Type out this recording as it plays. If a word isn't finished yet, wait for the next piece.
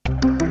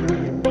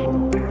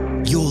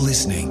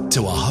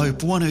to a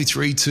Hope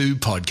 1032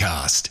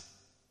 podcast.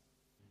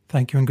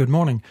 Thank you and good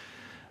morning.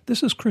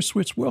 This is Chris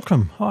Switz.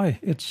 Welcome. Hi,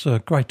 it's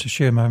great to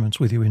share moments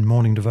with you in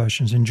morning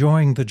devotions.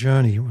 Enjoying the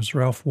journey. It was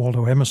Ralph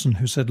Waldo Emerson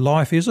who said,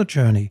 life is a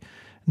journey,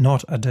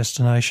 not a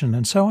destination.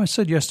 And so I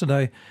said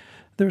yesterday,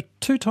 there are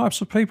two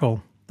types of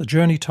people, the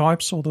journey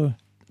types or the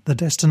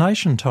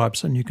destination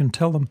types, and you can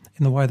tell them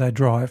in the way they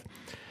drive.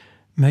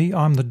 Me,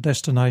 I'm the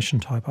destination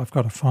type. I've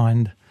got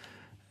to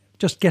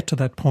just get to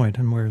that point.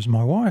 And whereas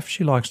my wife,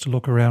 she likes to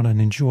look around and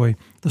enjoy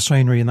the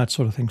scenery and that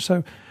sort of thing.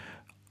 So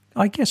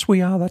I guess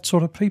we are that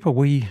sort of people.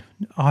 We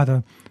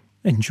either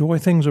enjoy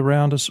things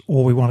around us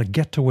or we want to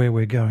get to where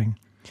we're going.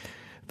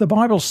 The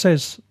Bible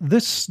says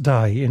this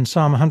day in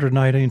Psalm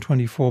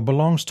 118:24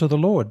 belongs to the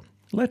Lord.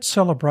 Let's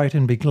celebrate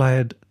and be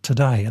glad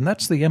today. And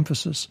that's the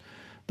emphasis,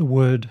 the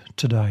word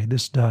today,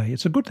 this day.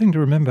 It's a good thing to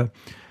remember.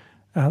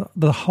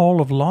 The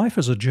whole of life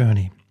is a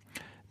journey,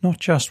 not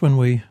just when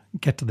we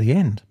get to the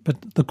end,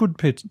 but the good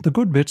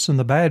bits and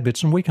the bad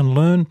bits. And we can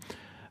learn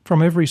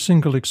from every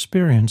single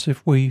experience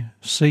if we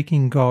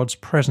seeking God's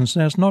presence.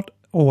 Now, it's not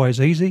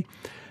always easy,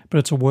 but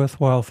it's a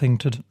worthwhile thing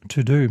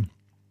to do.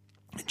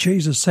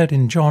 Jesus said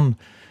in John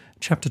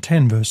chapter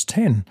 10, verse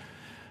 10,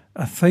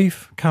 a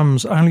thief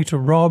comes only to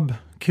rob,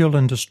 kill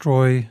and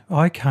destroy.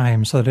 I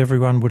came so that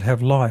everyone would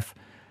have life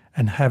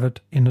and have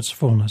it in its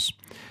fullness.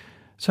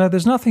 So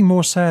there's nothing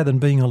more sad than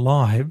being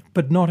alive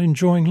but not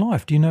enjoying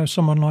life. Do you know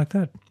someone like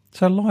that?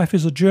 So life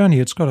is a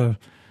journey. It's got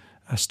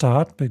a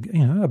start,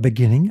 a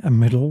beginning, a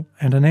middle,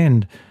 and an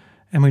end.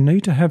 And we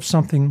need to have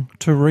something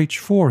to reach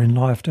for in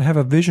life, to have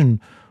a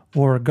vision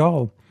or a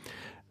goal.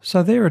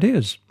 So there it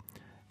is.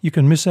 You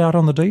can miss out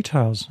on the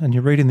details. And you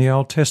read in the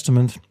Old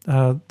Testament,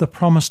 the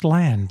Promised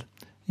Land.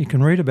 You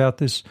can read about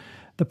this.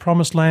 The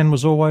Promised Land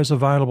was always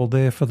available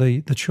there for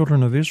the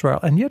children of Israel.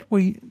 And yet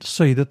we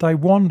see that they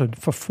wandered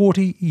for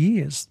 40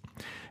 years.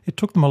 It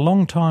took them a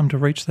long time to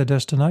reach their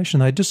destination.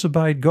 They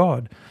disobeyed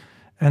God.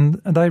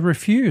 And they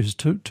refused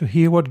to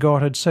hear what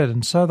God had said.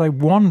 And so they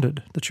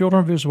wandered. The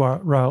children of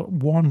Israel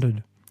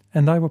wandered.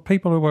 And they were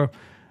people who were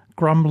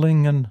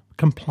grumbling and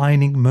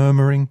complaining,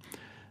 murmuring.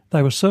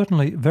 They were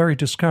certainly very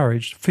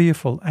discouraged,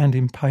 fearful and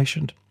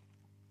impatient.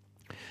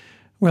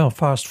 Well,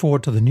 fast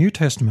forward to the New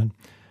Testament.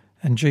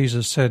 And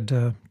Jesus said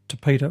to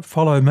Peter,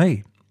 follow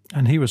me.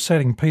 And he was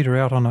setting Peter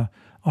out on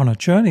a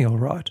journey, all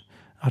right.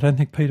 I don't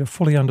think Peter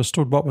fully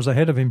understood what was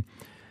ahead of him.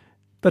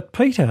 But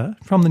Peter,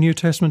 from the New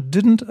Testament,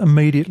 didn't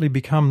immediately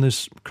become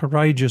this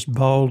courageous,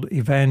 bold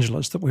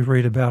evangelist that we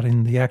read about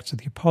in the Acts of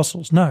the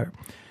Apostles. No,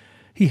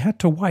 he had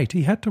to wait.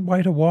 He had to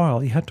wait a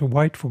while. He had to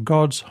wait for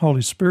God's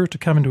Holy Spirit to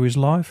come into his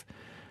life,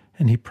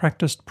 and he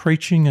practiced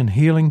preaching and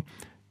healing.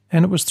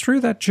 And it was through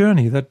that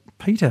journey that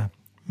Peter,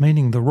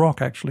 meaning the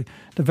rock actually,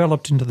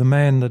 developed into the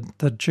man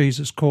that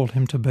Jesus called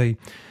him to be.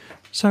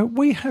 So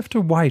we have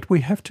to wait.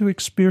 We have to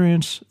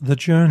experience the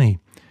journey.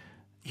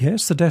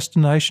 Yes, the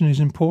destination is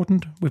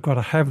important. We've got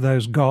to have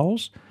those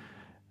goals.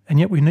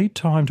 And yet we need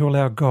time to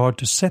allow God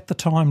to set the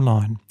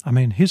timeline. I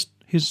mean, his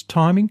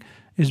timing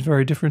is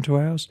very different to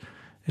ours.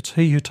 It's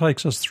he who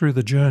takes us through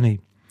the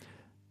journey.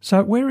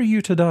 So where are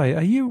you today?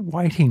 Are you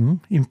waiting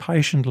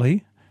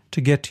impatiently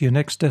to get to your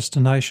next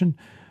destination?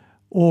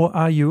 Or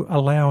are you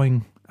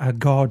allowing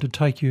God to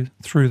take you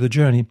through the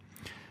journey?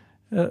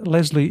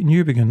 Leslie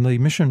Newbigin, the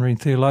missionary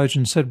and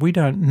theologian, said, we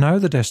don't know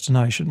the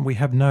destination. We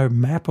have no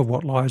map of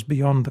what lies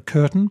beyond the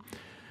curtain.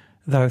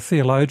 Though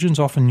theologians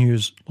often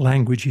use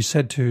language, he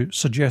said, to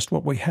suggest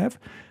what we have,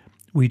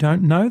 we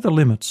don't know the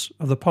limits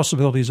of the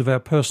possibilities of our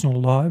personal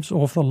lives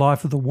or of the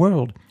life of the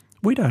world.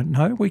 We don't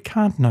know, we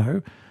can't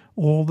know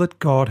all that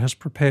God has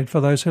prepared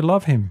for those who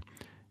love him.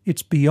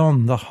 It's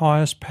beyond the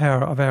highest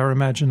power of our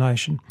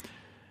imagination.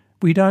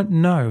 We don't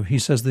know, he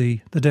says, the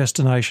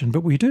destination,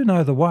 but we do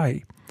know the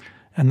way.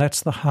 And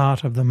that's the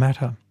heart of the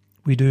matter.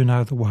 We do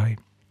know the way.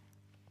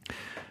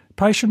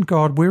 Patient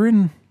God, we're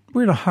in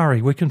a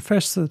hurry. We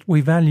confess that we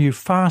value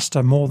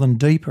faster more than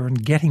deeper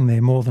and getting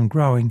there more than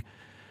growing.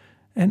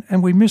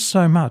 And we miss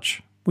so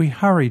much. We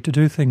hurry to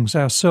do things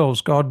ourselves,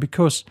 God,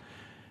 because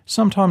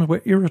sometimes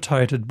we're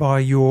irritated by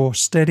your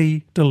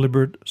steady,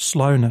 deliberate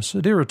slowness.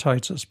 It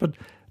irritates us, but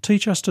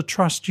teach us to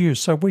trust you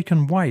so we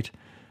can wait.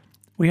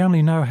 We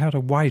only know how to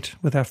wait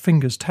with our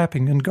fingers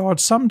tapping. And God,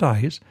 some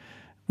days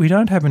we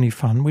don't have any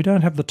fun. We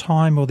don't have the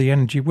time or the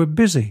energy. We're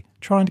busy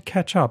trying to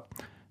catch up,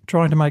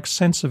 trying to make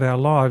sense of our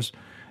lives.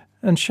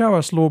 And show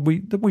us,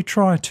 Lord, that we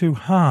try too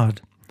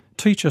hard.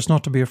 Teach us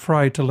not to be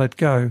afraid to let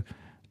go.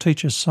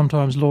 Teach us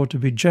sometimes, Lord, to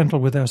be gentle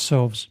with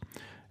ourselves.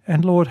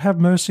 And, Lord, have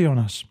mercy on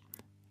us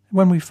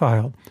when we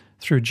fail.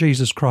 Through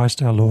Jesus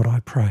Christ our Lord, I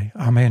pray.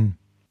 Amen.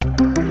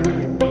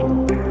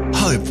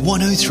 Hope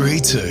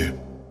 1032.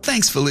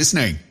 Thanks for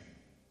listening.